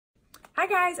Hi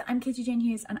guys, I'm Katie Jane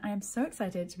Hughes and I am so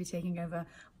excited to be taking over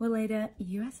Weleda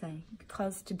USA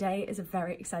because today is a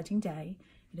very exciting day.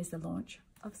 It is the launch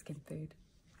of Skin Food.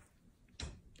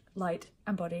 Light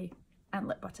and body and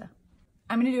lip butter.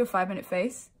 I'm going to do a 5-minute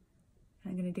face.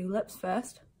 I'm going to do lips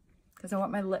first because I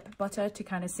want my lip butter to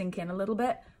kind of sink in a little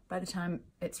bit by the time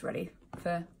it's ready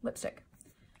for lipstick.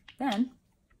 Then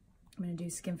I'm going to do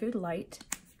Skin Food Light.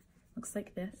 Looks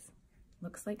like this.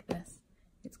 Looks like this.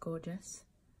 It's gorgeous.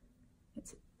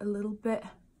 It's a little bit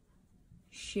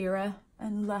sheerer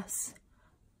and less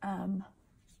kind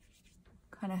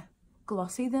of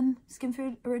glossy than Skin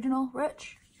Food Original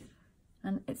Rich.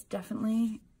 And it's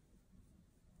definitely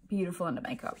beautiful under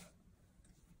makeup.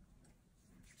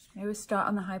 I always start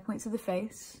on the high points of the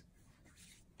face,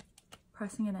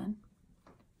 pressing it in.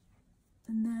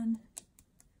 And then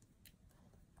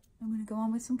I'm going to go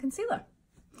on with some concealer.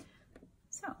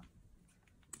 So,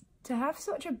 to have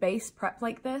such a base prep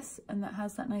like this and that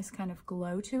has that nice kind of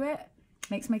glow to it,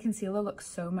 makes my concealer look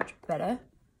so much better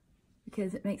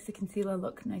because it makes the concealer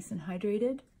look nice and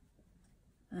hydrated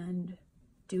and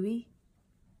dewy,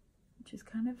 which is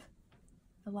kind of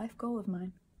a life goal of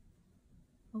mine.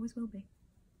 Always will be.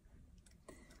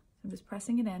 So I'm just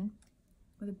pressing it in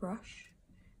with a brush.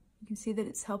 You can see that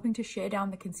it's helping to sheer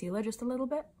down the concealer just a little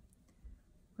bit,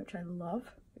 which I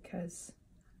love because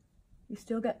you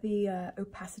still get the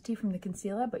opacity from the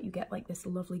concealer, but you get like this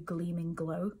lovely gleaming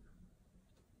glow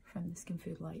from the Skin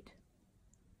Food Light.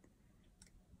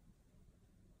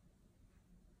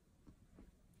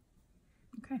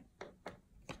 Okay.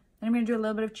 Then I'm going to do a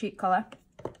little bit of cheek color.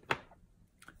 I'm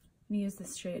going to use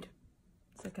this shade.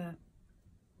 It's like a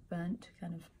burnt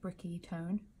kind of bricky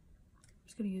tone. I'm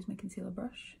just going to use my concealer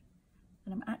brush.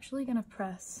 And I'm actually going to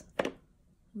press a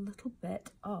little bit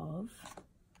of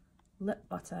lip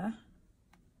butter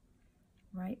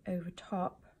right over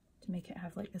top to make it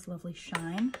have like this lovely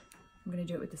shine. I'm going to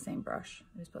do it with the same brush.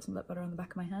 I just put some lip butter on the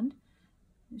back of my hand.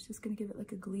 It's just going to give it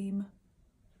like a gleam.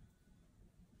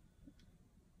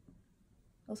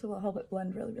 Also will help it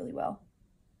blend really, really well.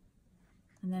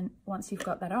 And then once you've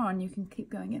got that on, you can keep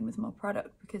going in with more product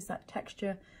because that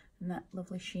texture and that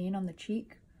lovely sheen on the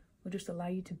cheek will just allow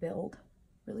you to build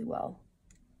really well.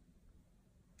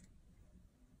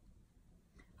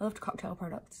 I love cocktail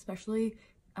products, especially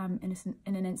in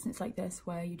an instance like this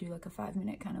where you do like a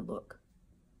 5-minute kind of look.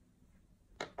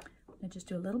 I just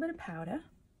do a little bit of powder,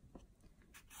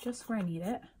 just where I need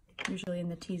it, usually in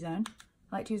the T-zone.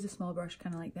 I like to use a small brush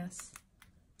kind of like this.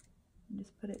 And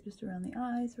just put it just around the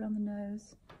eyes, around the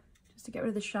nose, just to get rid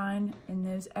of the shine in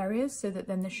those areas so that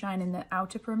then the shine in the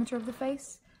outer perimeter of the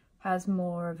face has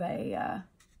more of a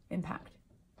impact.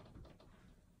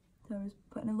 So I'm just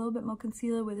putting a little bit more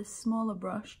concealer with a smaller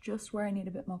brush just where I need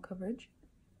a bit more coverage.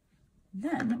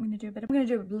 Then I'm going to do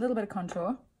a little bit of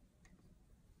contour,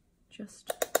 just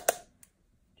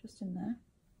in there.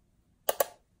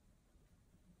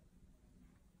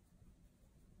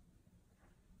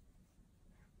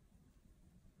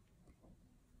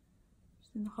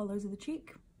 Just in the hollows of the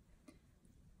cheek,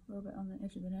 a little bit on the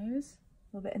edge of the nose,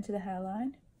 a little bit into the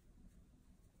hairline.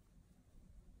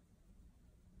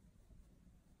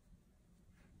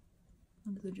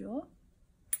 Under the jaw.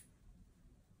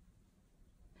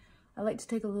 I like to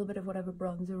take a little bit of whatever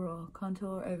bronzer or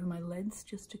contour over my lids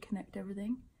just to connect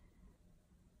everything.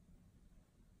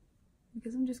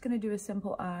 Because I'm just going to do a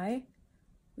simple eye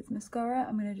with mascara,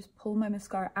 I'm going to just pull my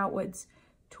mascara outwards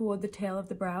toward the tail of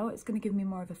the brow. It's going to give me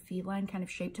more of a feline kind of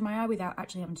shape to my eye without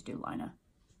actually having to do liner.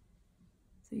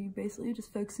 So you're basically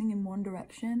just focusing in one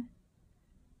direction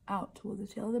out toward the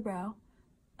tail of the brow,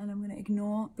 and I'm going to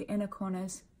ignore the inner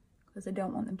corners because I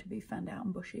don't want them to be fanned out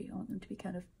and bushy. I want them to be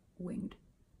kind of winged,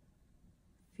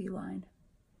 feline.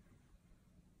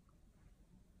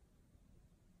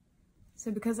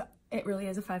 So because it really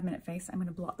is a 5-minute face, I'm going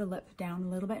to blot the lip down a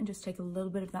little bit and just take a little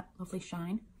bit of that lovely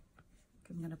shine.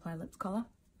 I'm going to apply lip color.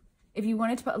 If you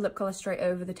wanted to put a lip color straight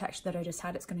over the texture that I just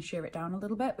had, it's going to sheer it down a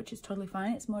little bit, which is totally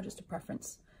fine. It's more just a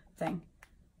preference thing.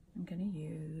 I'm going to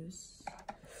use,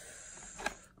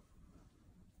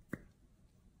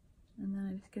 and then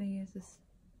I'm just going to use this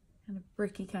kind of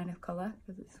bricky kind of color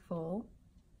because it's fall.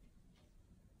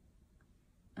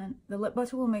 And the lip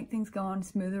butter will make things go on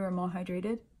smoother and more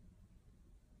hydrated,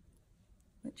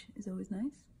 which is always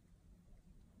nice.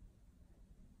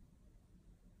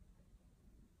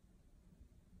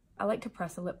 I like to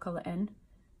press a lip color in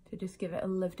to just give it a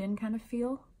lived-in kind of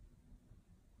feel.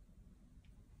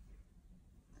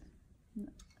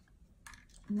 And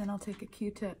then I'll take a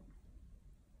Q-tip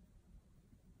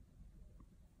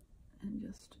and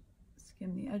just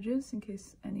skim the edges in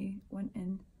case any went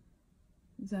in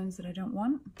zones that I don't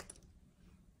want.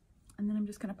 And then I'm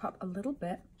just going to pop a little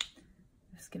bit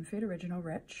of Skin Food Original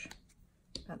Rich,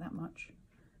 about that much,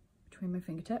 between my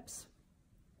fingertips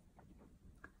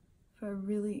for a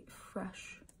really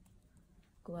fresh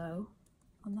glow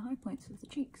on the high points of the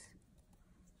cheeks.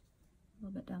 A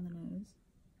little bit down the nose.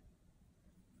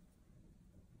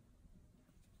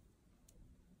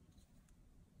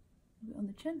 A little bit on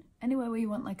the chin. Anywhere where you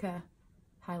want like a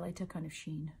highlighter kind of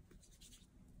sheen.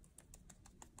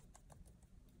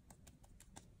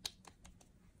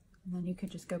 And then you could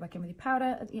just go back in with your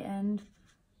powder at the end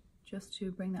just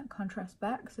to bring that contrast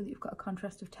back so that you've got a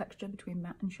contrast of texture between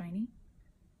matte and shiny.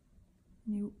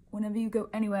 Whenever you go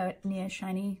anywhere near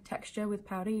shiny texture with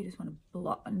powder, you just want to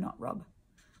blot and not rub.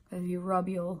 Because if you rub,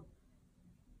 you'll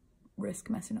risk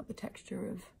messing up the texture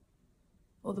of,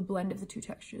 or the blend of the two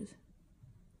textures.